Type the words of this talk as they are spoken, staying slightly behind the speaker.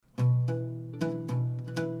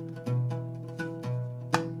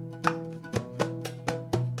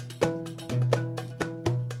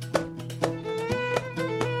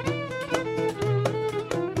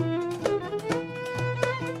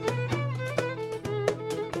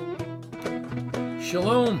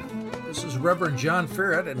Shalom. This is Reverend John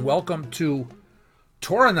Ferret, and welcome to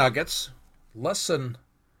Torah Nuggets,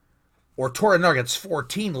 Torah Nuggets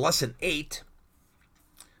 14, Lesson 8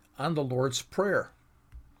 on the Lord's Prayer.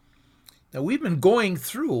 Now, we've been going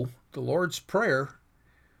through the Lord's Prayer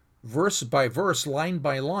verse by verse, line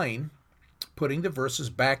by line, putting the verses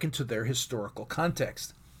back into their historical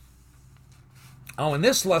context. Now, in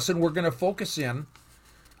this lesson, we're going to focus in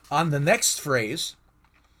on the next phrase,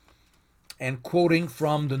 and quoting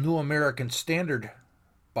from the New American Standard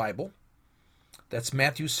Bible, that's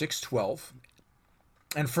Matthew 6:12,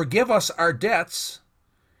 and forgive us our debts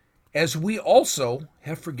as we also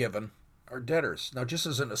have forgiven our debtors. Now, just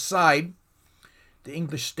as an aside, the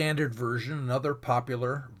English Standard Version, another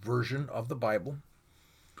popular version of the Bible,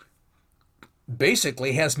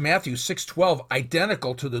 basically has Matthew 6:12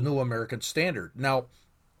 identical to the New American Standard. Now,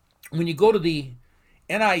 when you go to the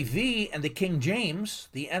NIV and the King James,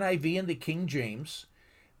 the NIV and the King James,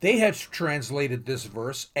 they have translated this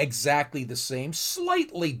verse exactly the same,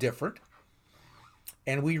 slightly different.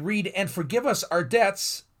 And we read, and forgive us our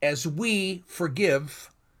debts as we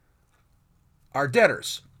forgive our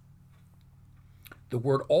debtors. The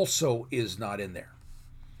word also is not in there.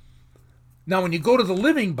 Now, when you go to the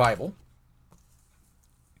Living Bible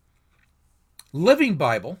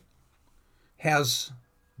has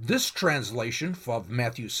this translation of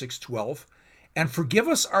Matthew 6:12, and forgive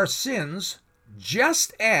us our sins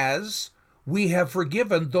just as we have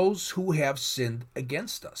forgiven those who have sinned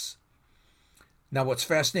against us. Now, what's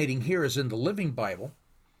fascinating here is in the Living Bible,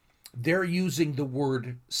 they're using the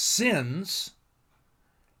word sins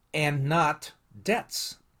and not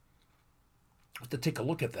debts. We'll have to take a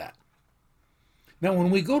look at that. Now, when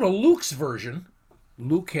we go to Luke's version,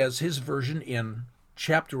 Luke has his version in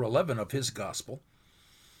chapter 11 of his gospel.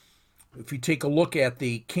 If you take a look at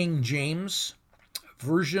the King James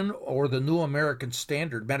Version or the New American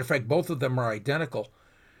Standard, matter of fact, both of them are identical.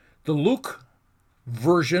 The Luke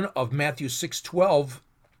version of Matthew 6:12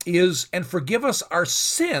 is, and forgive us our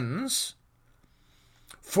sins,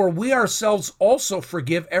 for we ourselves also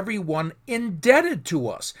forgive everyone indebted to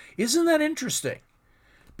us. Isn't that interesting?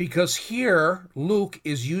 Because here Luke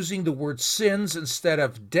is using the word sins instead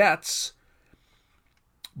of debts,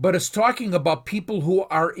 but it's talking about people who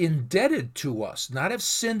are indebted to us, not have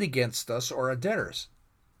sinned against us or are debtors.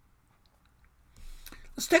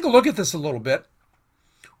 Let's take a look at this a little bit.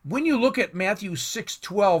 When you look at Matthew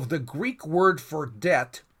 6:12, the Greek word for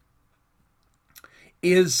debt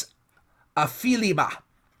is aphilima,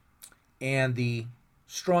 and the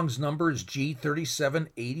Strong's number is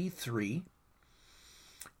G3783.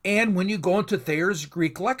 And when you go into Thayer's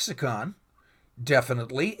Greek lexicon,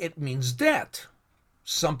 definitely it means debt.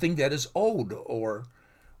 Something that is owed, or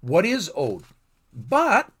what is owed.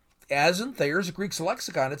 But, as in Thayer's Greek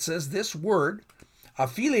lexicon, it says this word,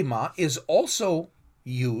 aphilema, is also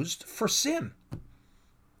used for sin.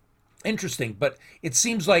 Interesting, but it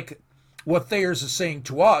seems like what Thayer's is saying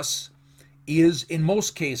to us is, in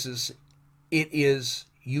most cases, it is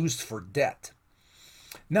used for debt.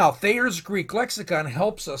 Now, Thayer's Greek lexicon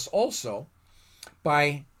helps us also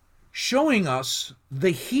by showing us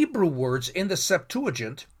the Hebrew words in the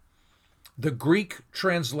Septuagint, the Greek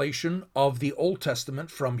translation of the Old Testament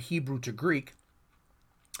from Hebrew to Greek.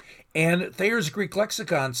 And Thayer's Greek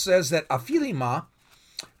lexicon says that aphilema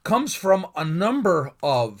comes from a number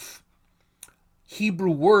of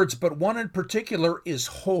Hebrew words, but one in particular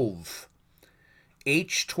is hov.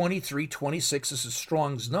 H2326 is a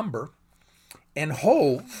Strong's number, and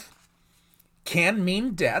hov can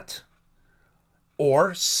mean debt,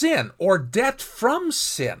 or sin, or debt from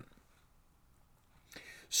sin.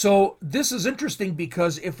 So this is interesting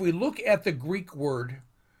because if we look at the Greek word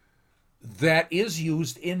that is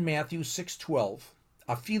used in Matthew 6:12,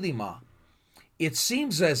 aphilema, it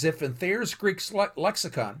seems as if in Thayer's Greek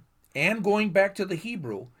lexicon, and going back to the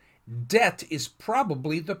Hebrew, debt is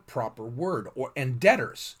probably the proper word, and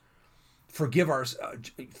debtors. Forgive us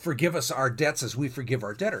our debts as we forgive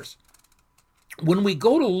our debtors. When we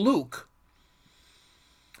go to Luke,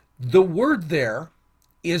 the word there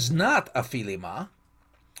is not aphilema,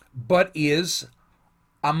 but is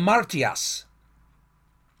amartias.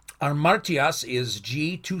 Amartias is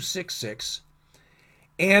G266,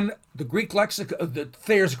 and the Greek lexicon, the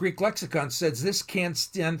Thayer's Greek lexicon says this can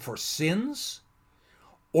stand for sins,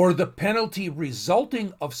 or the penalty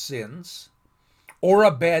resulting of sins, or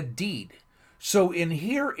a bad deed. So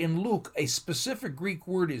in Luke, a specific Greek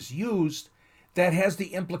word is used that has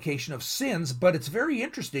the implication of sins, but it's very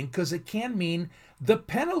interesting because it can mean the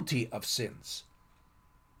penalty of sins.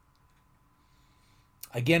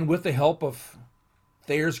 Again, with the help of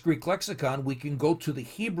Thayer's Greek lexicon, we can go to the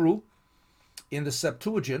Hebrew in the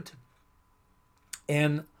Septuagint,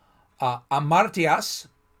 and amartias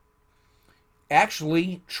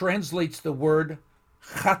actually translates the word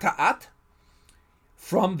chata'at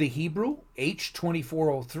from the Hebrew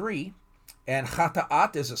H2403, and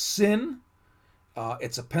chata'at is a sin,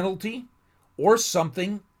 it's a penalty, or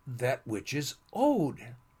something that which is owed.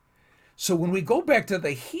 So when we go back to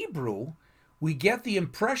the Hebrew, we get the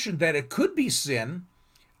impression that it could be sin,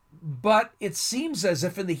 but it seems as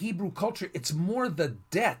if in the Hebrew culture, it's more the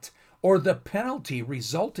debt or the penalty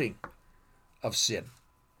resulting of sin.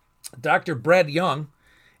 Dr. Brad Young,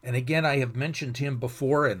 and again, I have mentioned him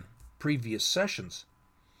before in previous sessions,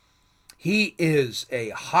 he is a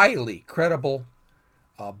highly credible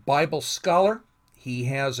Bible scholar. He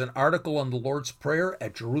has an article on the Lord's Prayer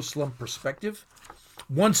at Jerusalem Perspective.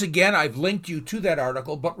 Once again, I've linked you to that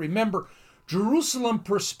article, but remember, Jerusalem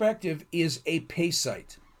Perspective is a pay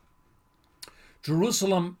site.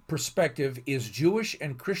 Jerusalem Perspective is Jewish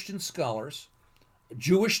and Christian scholars,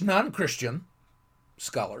 Jewish non-Christian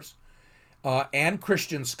scholars, and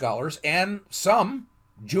Christian scholars, and some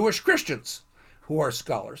Jewish Christians who are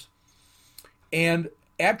scholars. And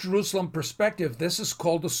at Jerusalem Perspective, this is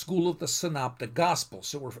called the School of the Synoptic Gospel.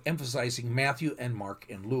 So we're emphasizing Matthew and Mark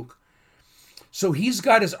and Luke. So he's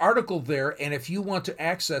got his article there, and if you want to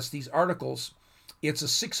access these articles, it's a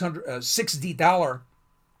 $60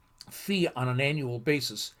 fee on an annual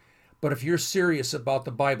basis. But if you're serious about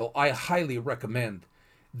the Bible, I highly recommend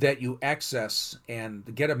that you access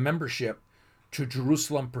and get a membership to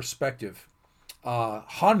Jerusalem Perspective.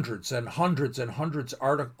 Hundreds and hundreds and hundreds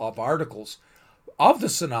of articles of the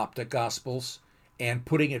Synoptic Gospels, and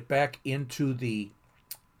putting it back into the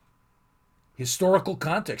historical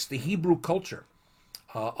context, the Hebrew culture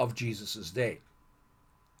of Jesus' day.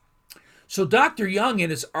 So Dr. Young,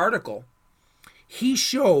 in his article, he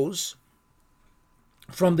shows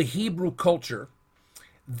from the Hebrew culture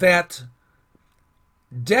that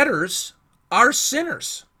debtors are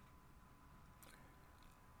sinners.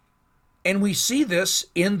 And we see this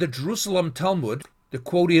in the Jerusalem Talmud. The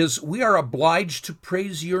quote is, "We are obliged to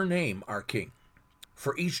praise your name, our King,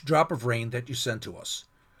 for each drop of rain that you send to us,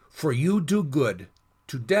 for you do good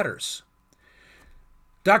to debtors."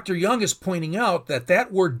 Dr. Young is pointing out that that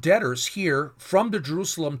word debtors here from the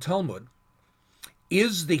Jerusalem Talmud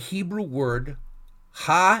is the Hebrew word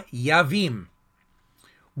ha-yavim,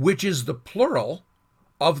 which is the plural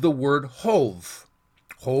of the word hov.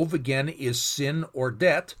 Hov, again, is sin or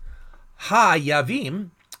debt.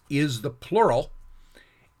 Ha-yavim is the plural.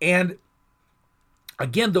 And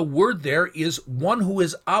again, the word there is one who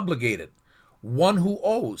is obligated, one who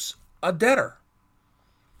owes, a debtor.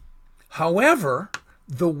 However,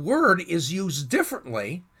 the word is used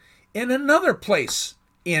differently in another place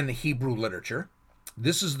in Hebrew literature.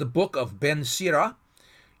 This is the book of Ben Sirach.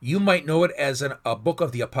 You might know it as a book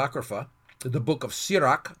of the Apocrypha, the book of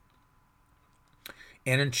Sirach.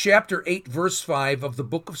 And in chapter 8, verse 5 of the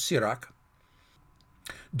book of Sirach,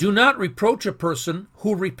 "Do not reproach a person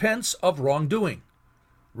who repents of wrongdoing.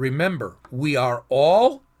 Remember, we are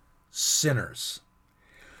all sinners."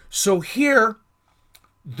 So here,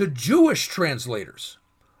 the Jewish translators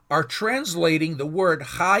are translating the word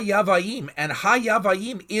ha-yavayim, and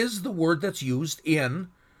ha-yavayim is the word that's used in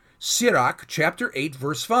Sirach chapter 8,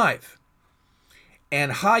 verse 5.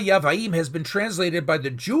 And ha-yavayim has been translated by the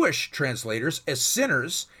Jewish translators as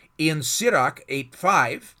sinners in Sirach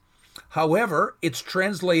 8:5. However, it's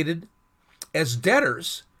translated as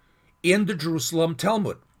debtors in the Jerusalem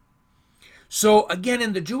Talmud. So again,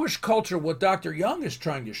 in the Jewish culture, what Dr. Young is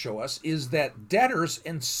trying to show us is that debtors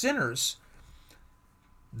and sinners,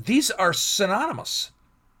 these are synonymous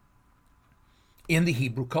in the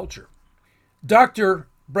Hebrew culture. Dr.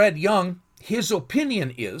 Brad Young, his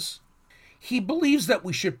opinion is, he believes that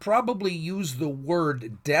we should probably use the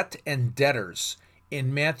word debt and debtors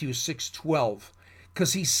in Matthew 6:12,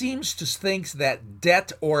 because he seems to think that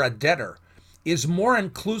debt or a debtor is more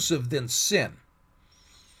inclusive than sin,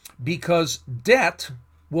 because debt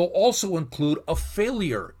will also include a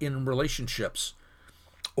failure in relationships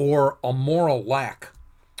or a moral lack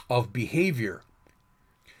of behavior.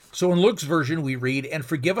 So in Luke's version, we read, "And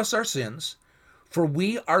forgive us our sins, for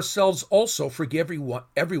we ourselves also forgive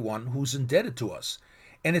everyone who's indebted to us."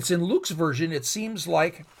 And it's in Luke's version, it seems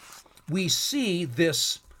like we see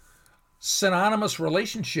this synonymous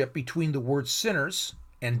relationship between the word sinners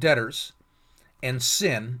and debtors and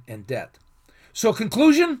sin and debt. So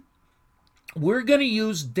conclusion, we're going to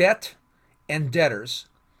use debt and debtors,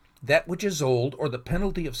 that which is old, or the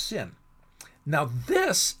penalty of sin. Now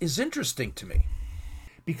this is interesting to me,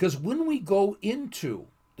 because when we go into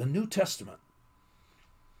the New Testament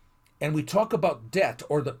and we talk about debt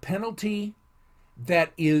or the penalty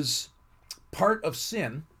that is part of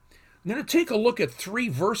sin, I'm going to take a look at 3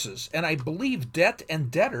 verses, and I believe debt and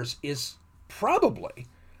debtors is probably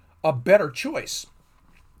a better choice.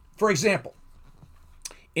 For example,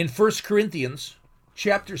 in 1 Corinthians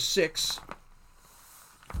chapter 6,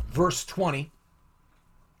 verse 20,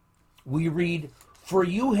 we read, "For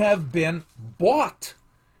you have been bought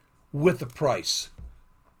with a price.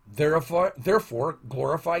 Therefore,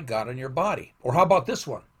 glorify God in your body." Or how about this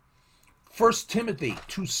one? 1 Timothy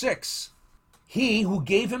 2:6, "He who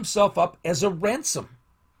gave himself up as a ransom."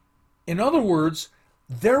 In other words,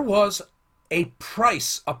 there was a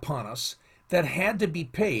price upon us that had to be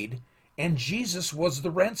paid, and Jesus was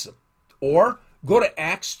the ransom. Or go to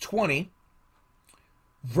Acts 20,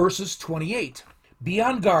 verses 28. "Be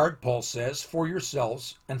on guard," Paul says, "for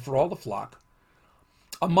yourselves and for all the flock,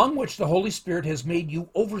 among which the Holy Spirit has made you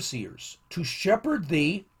overseers, to shepherd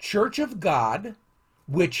the church of God,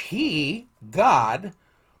 which he, God,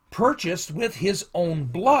 purchased with his own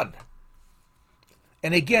blood."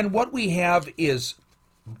 And again, what we have is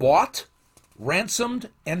bought,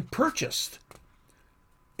 ransomed, and purchased.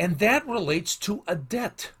 And that relates to a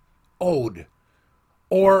debt owed,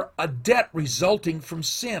 or a debt resulting from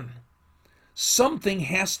sin. Something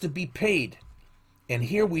has to be paid. And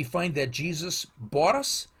here we find that Jesus bought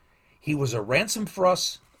us, he was a ransom for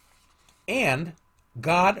us, and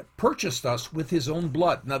God purchased us with his own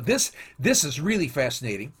blood. Now this is really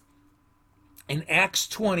fascinating. In Acts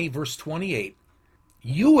 20, verse 28,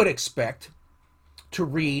 you would expect to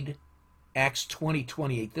read Acts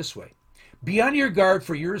 20:28 this way: "Be on your guard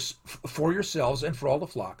for yourselves and for all the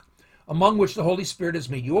flock, among which the Holy Spirit has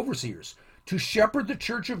made you overseers, to shepherd the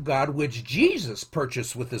church of God, which Jesus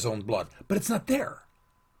purchased with his own blood." But it's not there.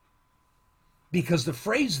 Because the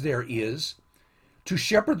phrase there is, "to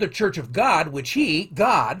shepherd the church of God, which he,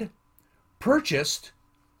 God, purchased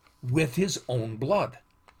with his own blood."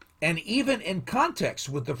 And even in context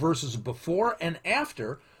with the verses before and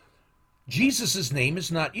after, Jesus' name is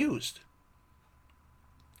not used.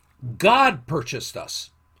 God purchased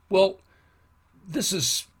us. Well, this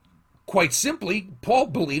is quite simply, Paul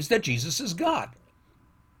believes that Jesus is God.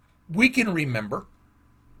 We can remember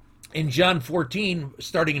in John 14,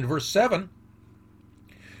 starting in verse 7,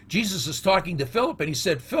 Jesus is talking to Philip, and he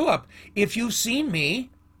said, "Philip, if you've seen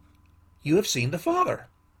me, you have seen the Father."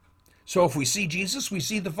 So if we see Jesus, we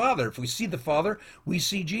see the Father. If we see the Father, we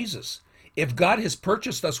see Jesus. If God has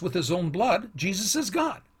purchased us with his own blood, Jesus is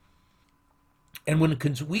God. And when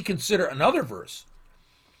we consider another verse,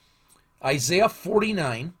 Isaiah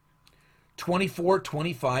 49, 24,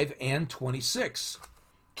 25, and 26,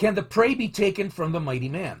 "Can the prey be taken from the mighty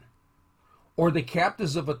man, or the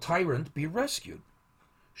captives of a tyrant be rescued?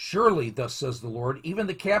 Surely, thus says the Lord, even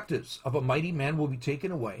the captives of a mighty man will be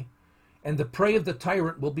taken away, and the prey of the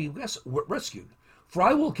tyrant will be rescued. For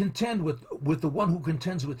I will contend with the one who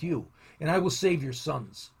contends with you, and I will save your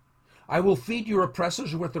sons. I will feed your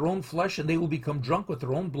oppressors with their own flesh, and they will become drunk with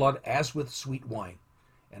their own blood as with sweet wine.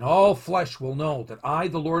 And all flesh will know that I,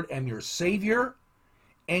 the Lord, am your Savior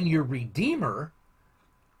and your Redeemer,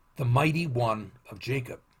 the mighty one of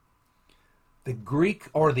Jacob." The Greek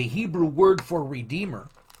or the Hebrew word for Redeemer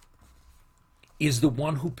is the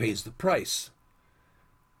one who pays the price,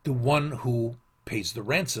 the one who pays the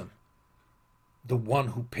ransom, the one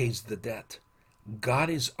who pays the debt. God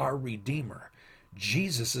is our Redeemer.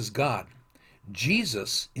 Jesus is God.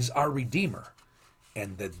 Jesus is our Redeemer.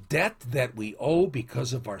 And the debt that we owe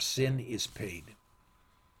because of our sin is paid.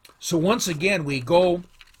 So once again, we go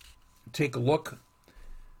take a look.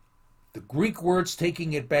 The Greek words,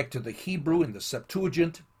 taking it back to the Hebrew in the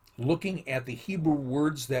Septuagint, looking at the Hebrew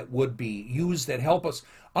words that would be used that help us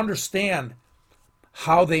understand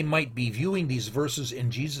how they might be viewing these verses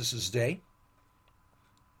in Jesus' day.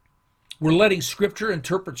 We're letting Scripture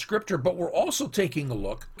interpret Scripture, but we're also taking a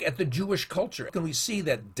look at the Jewish culture. And we see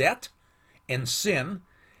that debt and sin,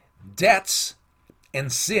 debts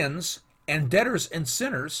and sins, and debtors and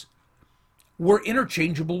sinners were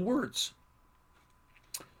interchangeable words.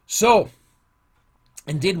 So,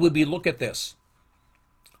 indeed, when we look at this,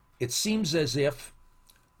 it seems as if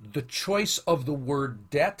the choice of the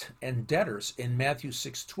word debt and debtors in Matthew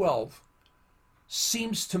 6:12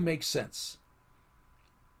 seems to make sense.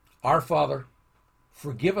 Our Father,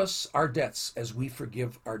 forgive us our debts as we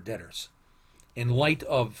forgive our debtors, in light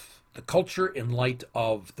of the culture, in light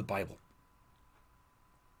of the Bible.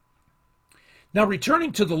 Now,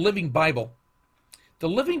 returning to the Living Bible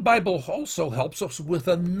also helps us with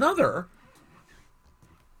another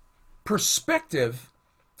perspective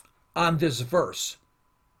on this verse.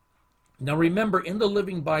 Now remember, in the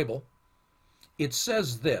Living Bible, it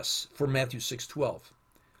says this for Matthew 6:12.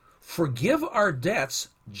 forgive our debts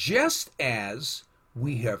just as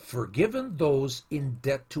we have forgiven those in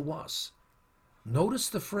debt to us. Notice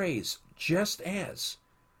the phrase, just as.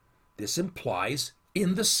 This implies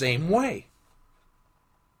in the same way.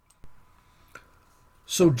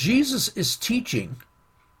 So Jesus is teaching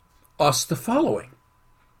us the following.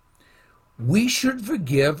 We should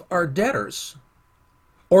forgive our debtors,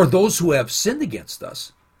 or those who have sinned against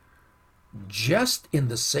us, just in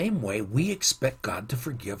the same way we expect God to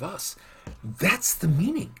forgive us. That's the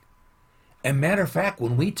meaning. And matter of fact,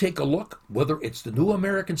 when we take a look, whether it's the New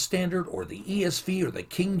American Standard or the ESV or the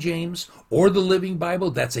King James or the Living Bible,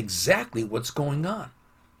 that's exactly what's going on.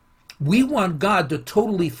 We want God to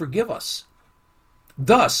totally forgive us.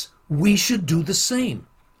 Thus, we should do the same.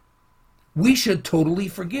 We should totally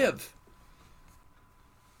forgive.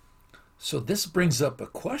 So this brings up a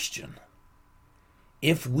question.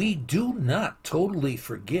 If we do not totally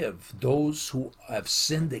forgive those who have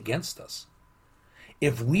sinned against us,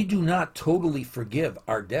 if we do not totally forgive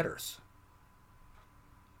our debtors,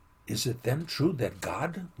 is it then true that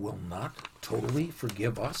God will not totally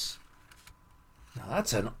forgive us? Now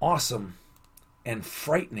that's an awesome and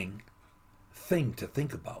frightening thing to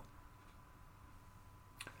think about.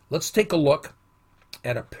 Let's take a look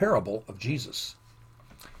at a parable of Jesus.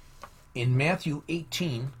 In Matthew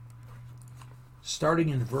 18, starting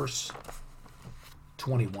in verse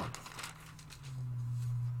 21.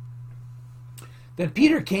 Then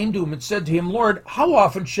Peter came to him and said to him, Lord, how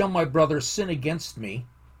often shall my brother sin against me,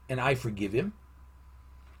 and I forgive him?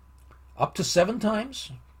 Up to 7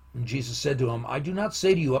 times? And Jesus said to him, I do not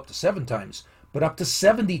say to you up to 7 times, but up to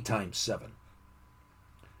 70 times 7.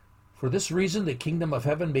 For this reason the kingdom of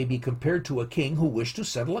heaven may be compared to a king who wished to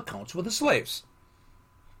settle accounts with his slaves.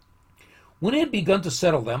 When he had begun to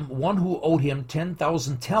settle them, one who owed him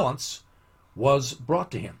 10,000 talents was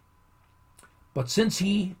brought to him. But since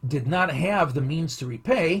he did not have the means to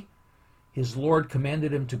repay, his Lord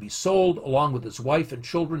commanded him to be sold, along with his wife and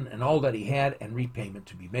children and all that he had, and repayment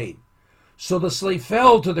to be made. So the slave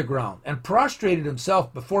fell to the ground and prostrated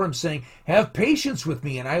himself before him, saying, Have patience with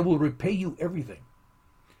me, and I will repay you everything.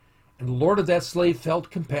 And the Lord of that slave felt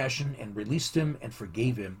compassion and released him and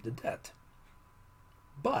forgave him the debt.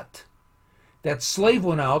 But that slave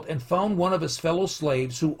went out and found one of his fellow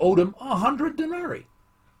slaves who owed him 100 denarii.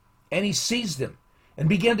 And he seized him and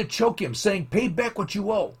began to choke him, saying, Pay back what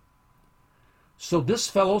you owe. So this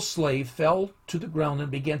fellow slave fell to the ground and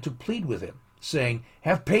began to plead with him, saying,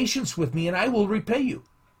 Have patience with me, and I will repay you.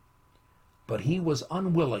 But he was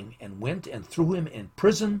unwilling, and went and threw him in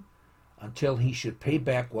prison until he should pay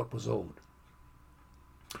back what was owed.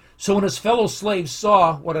 So when his fellow slaves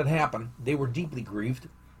saw what had happened, they were deeply grieved,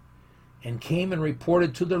 and came and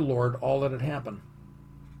reported to their Lord all that had happened.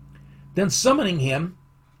 Then summoning him,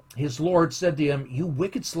 his Lord said to him, You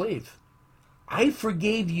wicked slave, I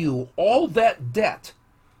forgave you all that debt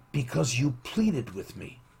because you pleaded with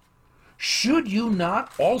me. Should you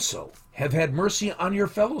not also have had mercy on your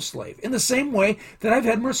fellow slave, in the same way that I've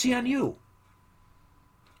had mercy on you?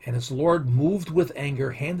 And his Lord, moved with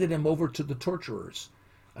anger, handed him over to the torturers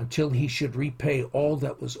until he should repay all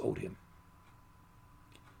that was owed him.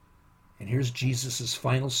 And here's Jesus'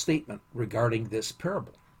 final statement regarding this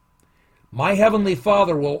parable. My heavenly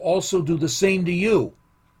Father will also do the same to you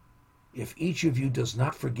if each of you does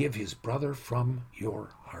not forgive his brother from your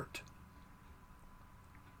heart.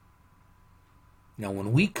 Now,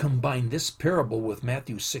 when we combine this parable with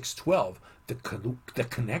Matthew 6:12, the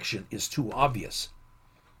connection is too obvious.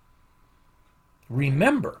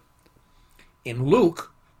 Remember, in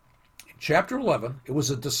Luke, in chapter 11, it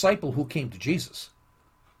was a disciple who came to Jesus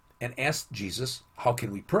and asked Jesus, How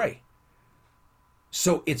can we pray?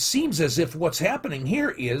 So it seems as if what's happening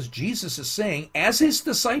here is Jesus is saying, as his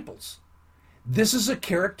disciples, this is a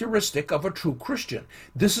characteristic of a true Christian.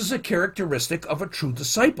 This is a characteristic of a true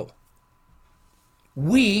disciple.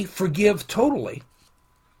 We forgive totally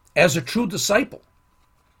as a true disciple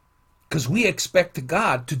because we expect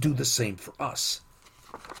God to do the same for us.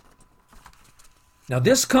 Now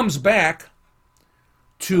this comes back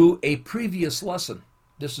to a previous lesson.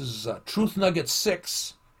 This is Truth Nugget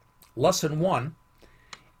 6, Lesson 1.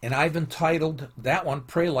 And I've entitled that one,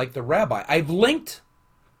 Pray Like the Rabbi. I've linked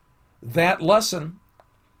that lesson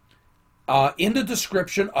in the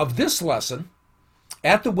description of this lesson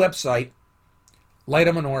at the website,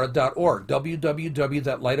 lightamenorah.org,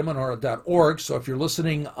 www.lightamenorah.org. So if you're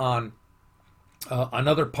listening on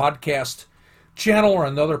another podcast channel or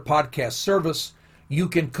another podcast service, you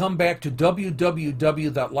can come back to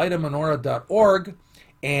www.lightamenorah.org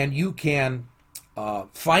and you can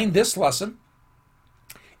find this lesson.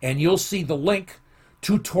 And you'll see the link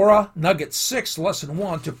to Torah Nugget 6, Lesson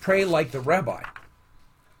 1, to pray like the rabbi.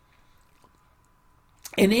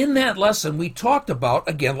 And in that lesson, we talked about,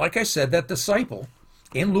 again, like I said, that disciple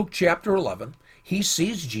in Luke chapter 11, he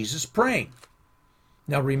sees Jesus praying.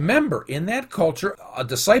 Now remember, in that culture, a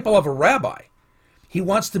disciple of a rabbi, he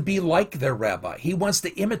wants to be like their rabbi. He wants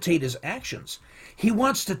to imitate his actions. He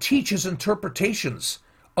wants to teach his interpretations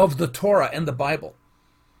of the Torah and the Bible.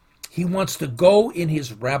 He wants to go in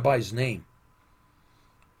his rabbi's name.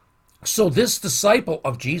 So this disciple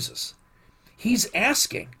of Jesus, he's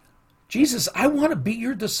asking, Jesus, I want to be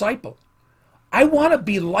your disciple. I want to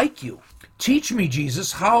be like you. Teach me,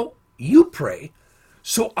 Jesus, how you pray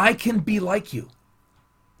so I can be like you.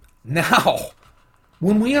 Now,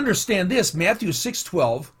 when we understand this, Matthew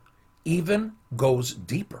 6:12 even goes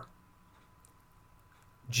deeper.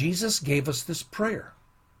 Jesus gave us this prayer.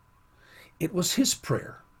 It was his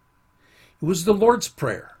prayer. It was the Lord's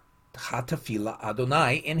Prayer, Hatafila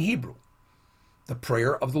Adonai in Hebrew, the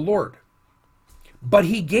prayer of the Lord. But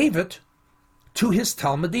he gave it to his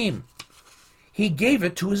Talmudim. He gave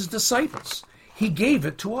it to his disciples. He gave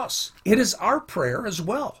it to us. It is our prayer as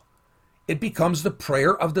well. It becomes the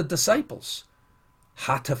prayer of the disciples,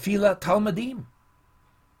 Hatafila Talmudim.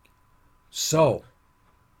 So,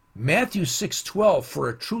 Matthew 6:12 for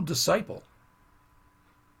a true disciple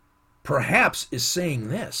perhaps is saying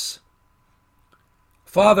this: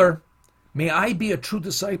 Father, may I be a true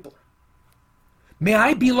disciple. May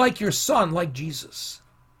I be like your Son, like Jesus.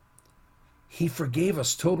 He forgave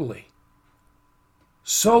us totally.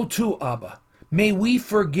 So too, Abba, may we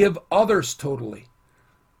forgive others totally,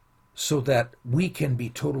 so that we can be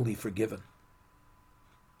totally forgiven.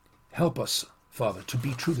 Help us, Father, to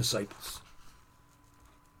be true disciples.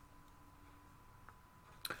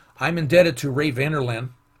 I'm indebted to Ray Vander Laan,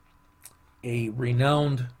 a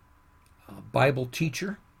renowned Bible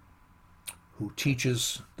teacher who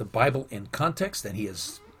teaches the Bible in context, and he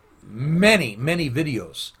has many, many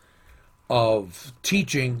videos of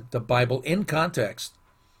teaching the Bible in context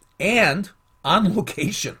and on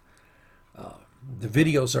location. The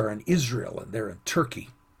videos are in Israel, and they're in Turkey,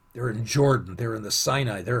 they're in Jordan, they're in the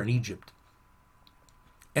Sinai, they're in Egypt.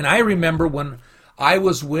 And I remember when I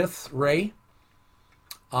was with Ray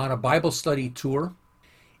on a Bible study tour,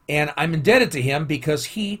 and I'm indebted to him because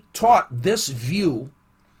he taught this view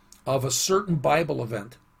of a certain Bible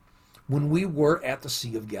event when we were at the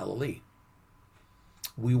Sea of Galilee.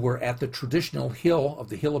 We were at the traditional hill of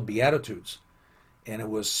the Hill of Beatitudes, and it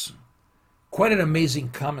was quite an amazing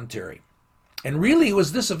commentary. And really, it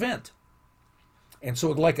was this event. And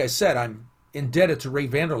so, like I said, I'm indebted to Ray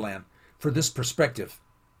Vander Laan for this perspective.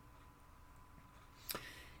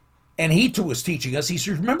 And he too was teaching us. He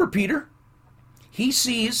said, remember Peter? He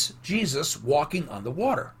sees Jesus walking on the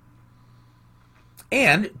water.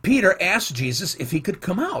 And Peter asked Jesus if he could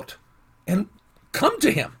come out and come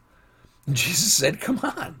to him. And Jesus said, come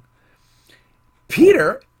on.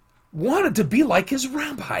 Peter wanted to be like his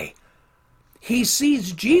rabbi. He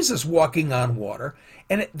sees Jesus walking on water,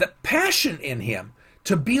 and the passion in him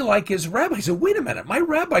to be like his rabbi. He said, wait a minute, my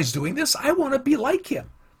rabbi's doing this. I want to be like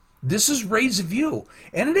him. This is Ray's view,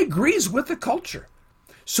 and it agrees with the culture.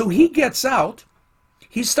 So he gets out.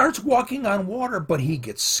 He starts walking on water, but he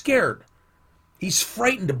gets scared. He's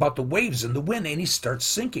frightened about the waves and the wind, and he starts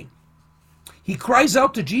sinking. He cries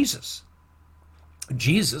out to Jesus.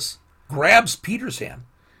 Jesus grabs Peter's hand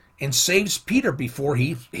and saves Peter before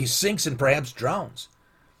he sinks and perhaps drowns.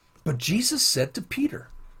 But Jesus said to Peter,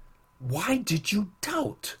 why did you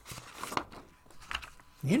doubt?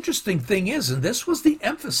 The interesting thing is, and this was the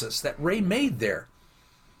emphasis that Ray made there,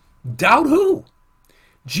 doubt who?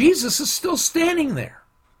 Jesus is still standing there.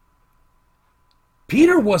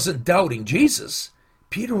 Peter wasn't doubting Jesus.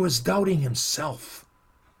 Peter was doubting himself.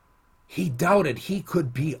 He doubted he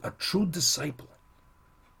could be a true disciple,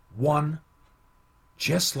 one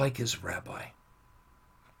just like his rabbi.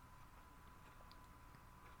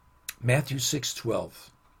 Matthew 6:12.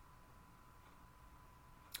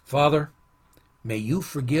 Father, may you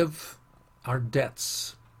forgive our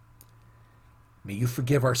debts. May you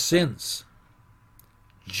forgive our sins,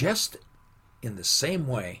 just in the same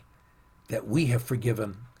way that we have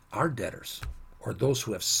forgiven our debtors or those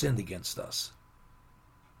who have sinned against us.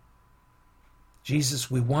 Jesus,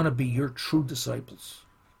 we want to be your true disciples.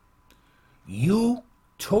 You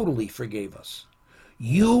totally forgave us.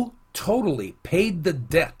 You totally paid the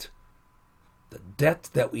debt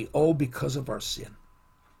that we owe because of our sin.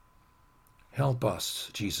 Help us,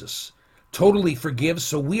 Jesus, totally forgive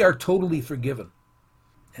so we are totally forgiven.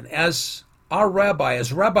 And as our rabbi,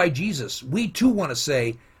 as Rabbi Jesus, we too want to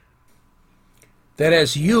say that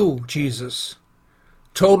as you, Jesus,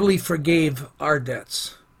 totally forgave our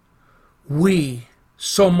debts. We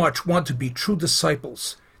so much want to be true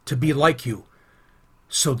disciples, to be like you,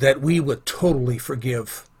 so that we would totally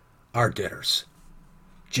forgive our debtors,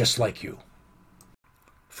 just like you.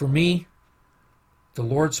 For me, the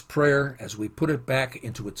Lord's Prayer, as we put it back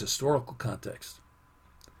into its historical context,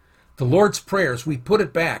 the Lord's Prayer, as we put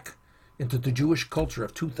it back into the Jewish culture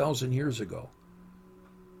of 2,000 years ago,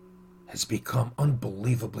 has become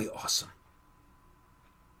unbelievably awesome.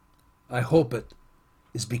 I hope it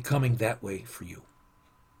is becoming that way for you.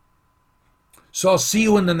 So I'll see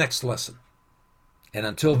you in the next lesson. And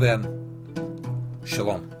until then,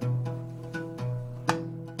 shalom.